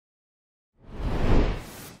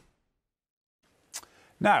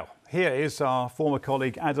Now, here is our former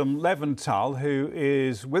colleague Adam Leventhal, who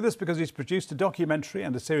is with us because he's produced a documentary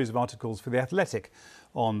and a series of articles for The Athletic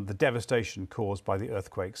on the devastation caused by the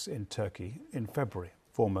earthquakes in Turkey in February.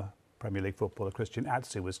 Former Premier League footballer Christian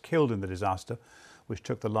Atsu was killed in the disaster, which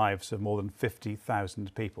took the lives of more than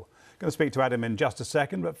 50,000 people. I'm going to speak to Adam in just a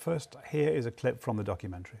second, but first, here is a clip from the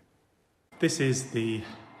documentary. This is the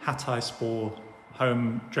Hatayspor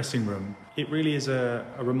home dressing room. It really is a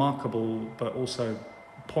remarkable but also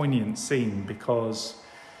poignant scene because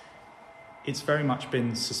it's very much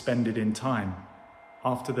been suspended in time.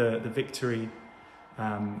 After the victory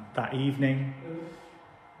that evening,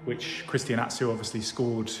 which Christian Atsu obviously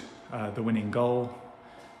scored the winning goal,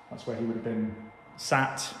 that's where he would have been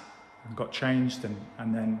sat and got changed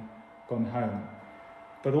and then gone home.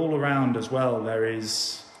 But all around as well, there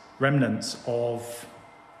is remnants of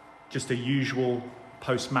just a usual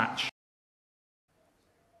post-match.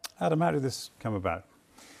 Adam, how did this come about?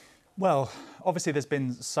 Well, obviously there's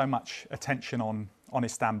been so much attention on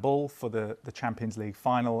Istanbul for the Champions League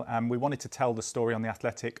final, and we wanted to tell the story on The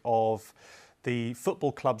Athletic of the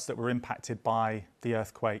football clubs that were impacted by the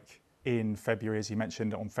earthquake in February, as you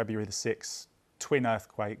mentioned, on February the 6th. Twin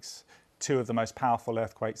earthquakes, two of the most powerful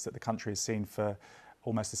earthquakes that the country has seen for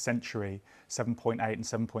almost a century, 7.8 and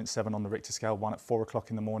 7.7 on the Richter scale, one at 4 o'clock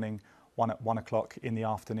in the morning, one at 1 o'clock in the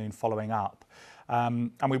afternoon following up.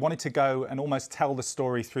 And we wanted to go and almost tell the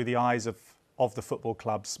story through the eyes of the football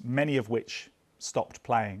clubs, many of which stopped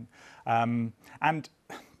playing. And,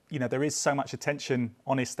 you know, there is so much attention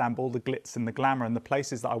on Istanbul, the glitz and the glamour, and the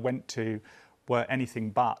places that I went to were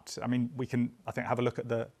anything but. I mean, we can, I think, have a look at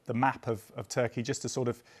the map of Turkey just to sort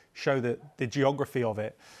of show the geography of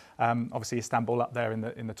it. Obviously, Istanbul up there in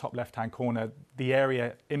the top left-hand corner. The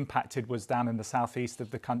area impacted was down in the southeast of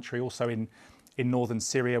the country, also in northern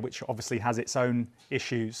Syria, which obviously has its own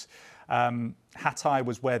issues. Hatay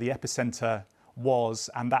was where the epicenter was,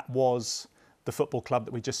 and that was the football club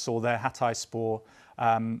that we just saw there, Hatayspor,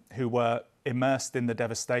 who were immersed in the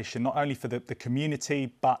devastation, not only for the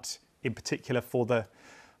community, but in particular for the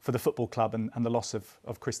football club and the loss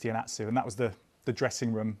of Christian Atsu. And that was the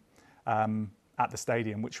dressing room at the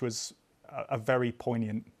stadium, which was a very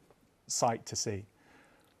poignant sight to see.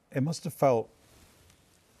 It must have felt,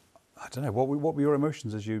 I don't know, what were your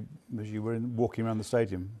emotions as you were walking around the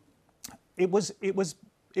stadium? It was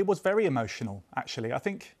very emotional, actually. I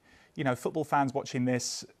think, you know, football fans watching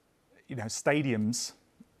this, you know, stadiums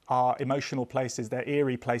are emotional places. They're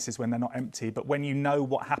eerie places when they're not empty. But when you know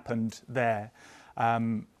what happened there,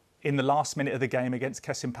 in the last minute of the game against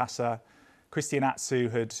Kasımpaşa, Christian Atsu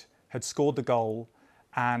had scored the goal,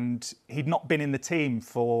 and he'd not been in the team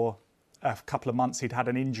for a couple of months. He'd had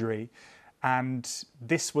an injury, and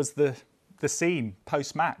this was the scene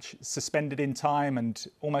post-match, suspended in time and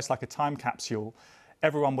almost like a time capsule.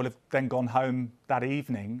 Everyone would have then gone home that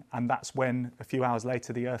evening, and that's when, a few hours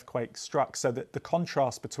later, the earthquake struck. So that the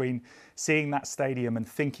contrast between seeing that stadium and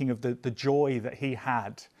thinking of the joy that he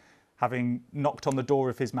had, having knocked on the door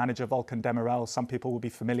of his manager, Volkan Demirel, some people will be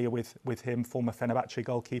familiar with him, former Fenerbahce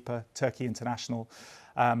goalkeeper, Turkey international,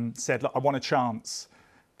 said, look, I want a chance.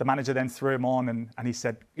 The manager then threw him on, and he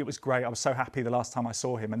said, it was great. I was so happy the last time I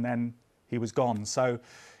saw him, and then he was gone. So,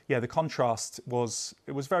 yeah, the contrast was,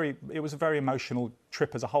 it was a very emotional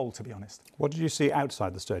trip as a whole, to be honest. What did you see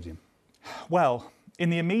outside the stadium? Well, in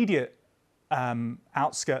the immediate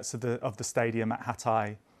outskirts of the stadium at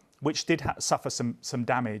Hatay, which did suffer some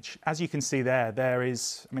damage, as you can see there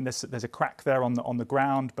is, I mean, there's a crack there on the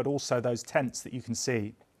ground, but also those tents that you can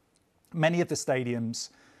see. Many of the stadiums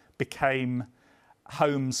became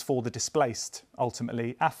homes for the displaced,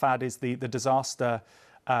 ultimately. AFAD is the disaster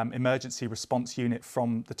emergency response unit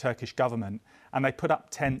from the Turkish government, and they put up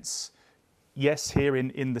tents, yes, here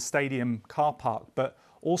in the stadium car park, but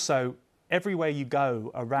also everywhere you go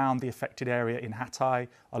around the affected area in Hatay,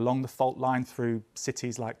 along the fault line through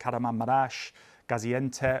cities like Kahramanmaraş,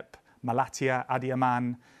 Gaziantep, Malatya,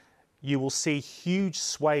 Adıyaman, you will see huge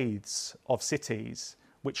swathes of cities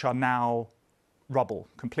which are now rubble,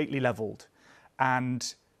 completely levelled.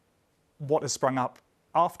 And what has sprung up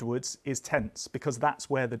afterwards is tents, because that's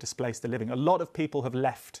where the displaced are living. A lot of people have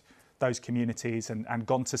left those communities and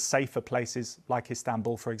gone to safer places like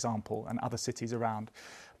Istanbul, for example, and other cities around.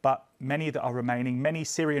 But many that are remaining, many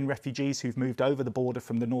Syrian refugees who've moved over the border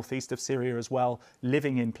from the northeast of Syria as well,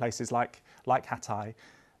 living in places like Hatay,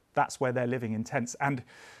 that's where they're living in tents. And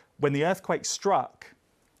when the earthquake struck,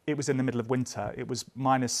 it was in the middle of winter. It was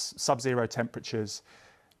minus sub-zero temperatures.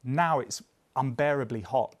 Now it's unbearably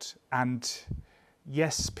hot, and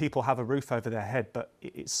yes, people have a roof over their head, but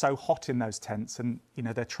it's so hot in those tents, and you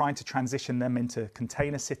know they're trying to transition them into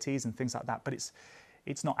container cities and things like that. But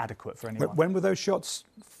it's not adequate for anyone. When were those shots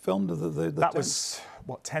filmed? That was,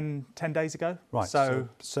 what, 10 days ago? Right,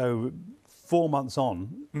 so 4 months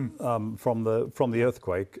on from the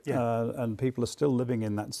earthquake, and people are still living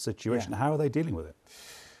in that situation. How are they dealing with it?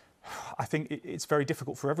 I think it's very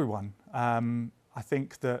difficult for everyone. I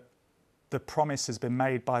think that the promise has been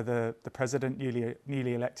made by the president,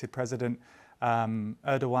 newly elected president,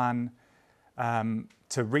 Erdogan,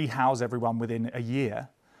 to rehouse everyone within a year.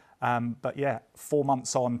 But 4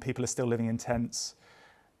 months on, people are still living in tents.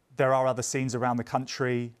 There are other scenes around the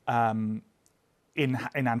country, in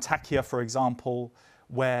Antakya, for example,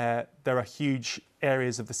 where there are huge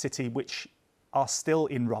areas of the city which are still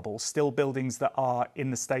in rubble, still buildings that are in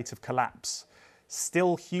the state of collapse,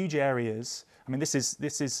 still huge areas. I mean, this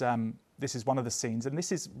is one of the scenes, and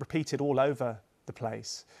this is repeated all over the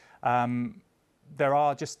place. There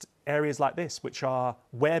are just areas like this, which are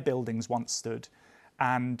where buildings once stood,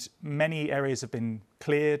 and many areas have been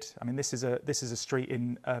cleared. I mean, this is a street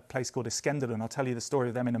in a place called Iskenderun. I'll tell you the story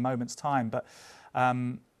of them in a moment's time, but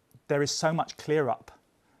there is so much clear up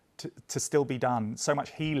to still be done, so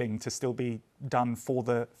much healing to still be done for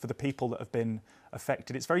the people that have been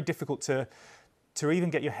affected. It's very difficult to even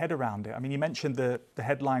get your head around it. I mean, you mentioned the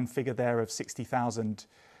headline figure there of 60,000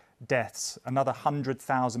 deaths, another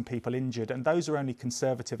 100,000 people injured, and those are only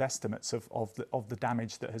conservative estimates of the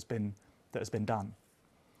damage that has been done.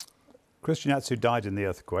 Christian Atsu died in the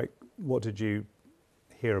earthquake. What did you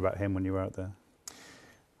hear about him when you were out there?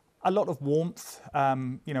 A lot of warmth,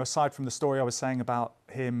 aside from the story I was saying about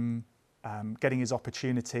him getting his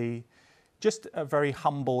opportunity, just a very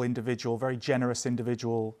humble individual, very generous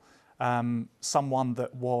individual, someone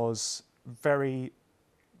that was very,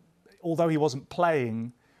 although he wasn't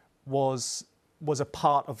playing, was a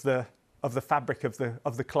part of the fabric of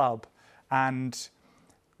the club, and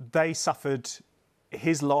they suffered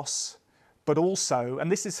his loss, but also,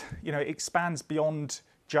 and this is, it expands beyond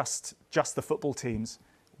just the football teams.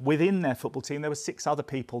 Within their football team, there were 6 other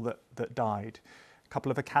people that died. A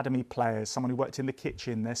couple of academy players, someone who worked in the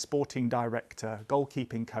kitchen, their sporting director,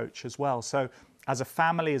 goalkeeping coach as well. So as a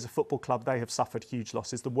family, as a football club, they have suffered huge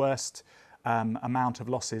losses, the worst amount of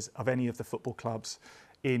losses of any of the football clubs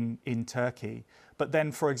in Turkey. But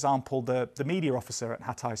then, for example, the media officer at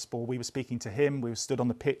Hatayspor, we were speaking to him, we were stood on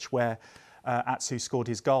the pitch where Atsu scored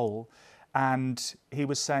his goal, and he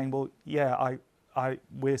was saying, well,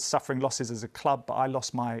 we're suffering losses as a club, but I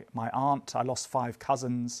lost my aunt, I lost 5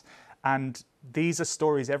 cousins. And these are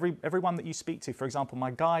stories, everyone that you speak to, for example,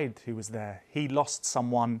 my guide who was there, he lost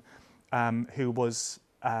someone who was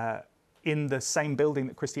in the same building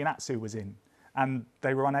that Christian Atsu was in, and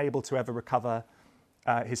they were unable to ever recover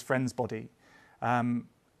his friend's body.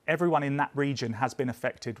 Everyone in that region has been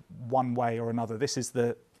affected one way or another. This is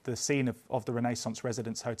the scene of the Renaissance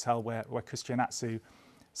Residence Hotel where Christian Atsu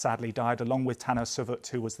sadly died, along with Taner Suvut,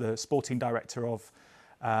 who was the sporting director of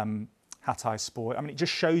Hatayspor. I mean, it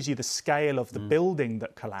just shows you the scale of the building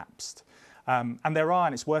that collapsed. And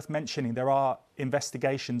it's worth mentioning, there are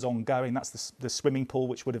investigations ongoing. That's the swimming pool,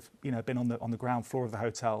 which would have been on the ground floor of the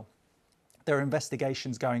hotel. There are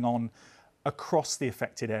investigations going on across the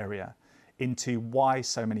affected area into why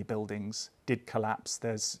so many buildings did collapse.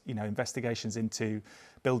 There's investigations into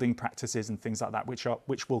building practices and things like that,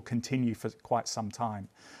 which will continue for quite some time.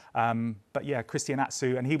 But Christian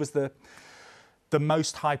Atsu, and he was the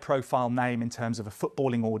most high-profile name in terms of a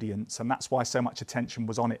footballing audience, and that's why so much attention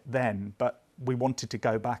was on it then. But we wanted to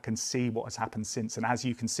go back and see what has happened since, and as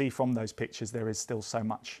you can see from those pictures, there is still so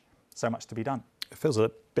much to be done. It feels a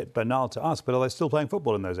bit banal to ask, but are they still playing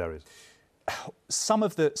football in those areas? Some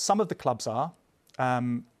of the clubs are.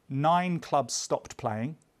 9 clubs stopped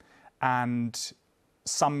playing, and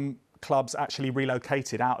some clubs actually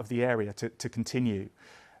relocated out of the area to continue.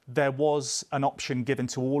 There was an option given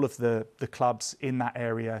to all of the clubs in that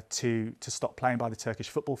area to stop playing by the Turkish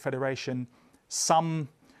Football Federation. Some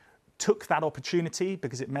took that opportunity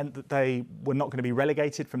because it meant that they were not going to be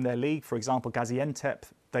relegated from their league. For example, Gaziantep,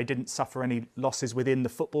 they didn't suffer any losses within the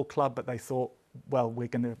football club, but they thought, well, we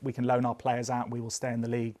can loan our players out and we will stay in the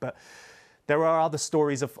league. But there are other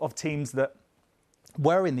stories of teams that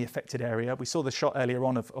were in the affected area. We saw the shot earlier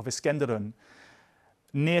on of Iskenderun,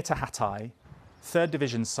 near to Hatay, 3rd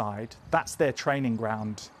division side. That's their training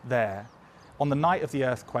ground there. On the night of the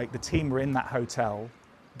earthquake, the team were in that hotel.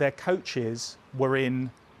 Their coaches were in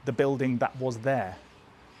the building that was there,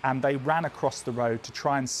 and they ran across the road to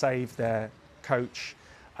try and save their coach.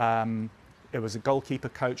 It was a goalkeeper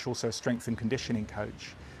coach, also a strength and conditioning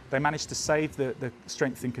coach. They managed to save the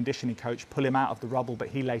strength and conditioning coach, pull him out of the rubble, but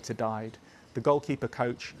he later died. The goalkeeper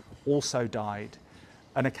coach also died.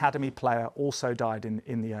 An academy player also died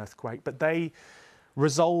in the earthquake. But they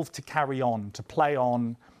resolved to carry on, to play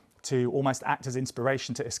on, to almost act as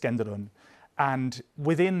inspiration to Iskenderun. And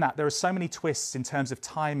within that, there are so many twists in terms of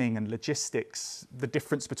timing and logistics, the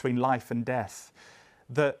difference between life and death,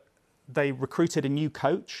 that they recruited a new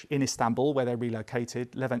coach in Istanbul, where they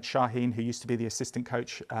relocated, Levent Şahin, who used to be the assistant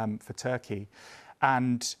coach for Turkey.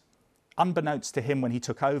 And unbeknownst to him when he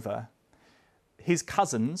took over, his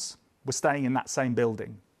cousins were staying in that same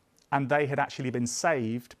building. And they had actually been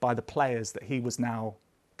saved by the players that he was now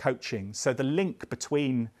coaching. So the link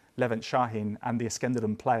between Levent Şahin and the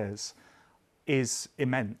Iskenderun players is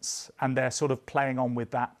immense. And they're sort of playing on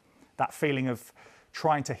with that feeling of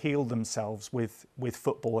trying to heal themselves with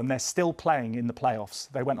football. And they're still playing in the playoffs.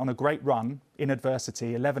 They went on a great run in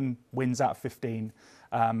adversity, 11 wins out of 15.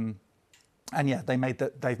 And yeah, they've made the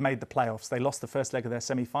playoffs. They lost the first leg of their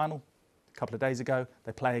semi-final a couple of days ago.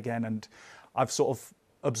 They play again. And I've sort of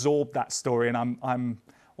absorbed that story. And I'm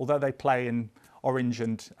although they play in orange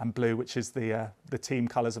and blue, which is the team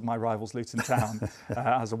colours of my rivals Luton Town,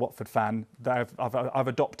 as a Watford fan, I've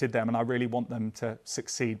adopted them, and I really want them to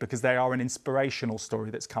succeed because they are an inspirational story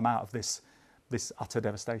that's come out of this utter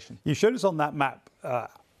devastation. You showed us on that map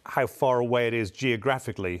how far away it is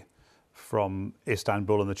geographically from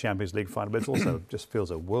Istanbul and the Champions League final, but it also just feels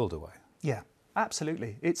a world away. Yeah,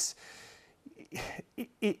 absolutely. It's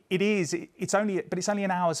only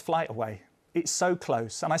an hour's flight away. It's so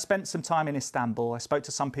close. And I spent some time in Istanbul. I spoke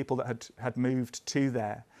to some people that had moved to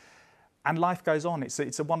there. And life goes on.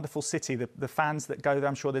 It's a wonderful city. The fans that go there,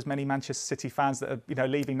 I'm sure there's many Manchester City fans that are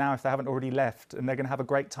leaving now if they haven't already left, and they're going to have a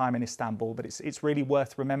great time in Istanbul. But it's really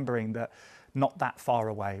worth remembering that not that far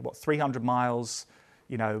away. 300 miles,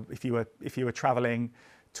 if you were travelling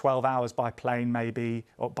 12 hours by plane maybe,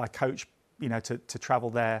 or by coach, to travel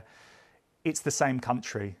there. It's the same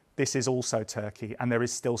country. This is also Turkey, and there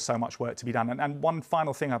is still so much work to be done. And one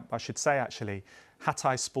final thing I should say, actually,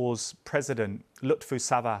 Hatayspor's president, Lutfu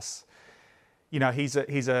Savas,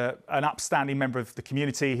 he's an upstanding member of the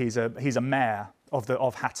community. He's a mayor of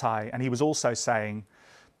Hatay, and he was also saying,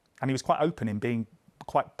 and he was quite open in being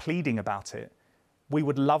quite pleading about it. We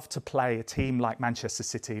would love to play a team like Manchester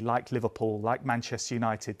City, like Liverpool, like Manchester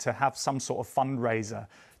United, to have some sort of fundraiser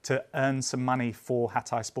to earn some money for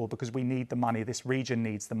Hatayspor, because we need the money. This region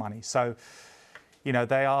needs the money. So,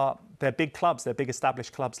 they're big clubs, they're big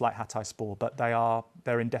established clubs like Hatayspor, but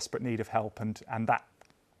they're in desperate need of help, and that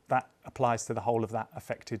applies to the whole of that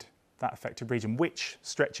affected region, which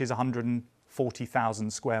stretches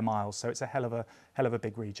 140,000 square miles. So it's a hell of a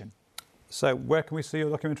big region. So where can we see your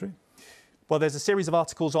documentary? Well, there's a series of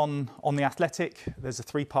articles on The Athletic. There's a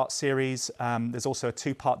 3-part series. There's also a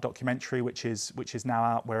 2-part documentary, which is now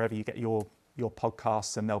out wherever you get your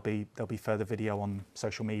podcasts, and there'll be further video on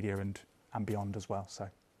social media and beyond as well. So,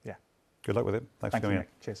 yeah. Good luck with it. Thanks for coming in.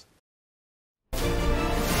 Nick. Cheers.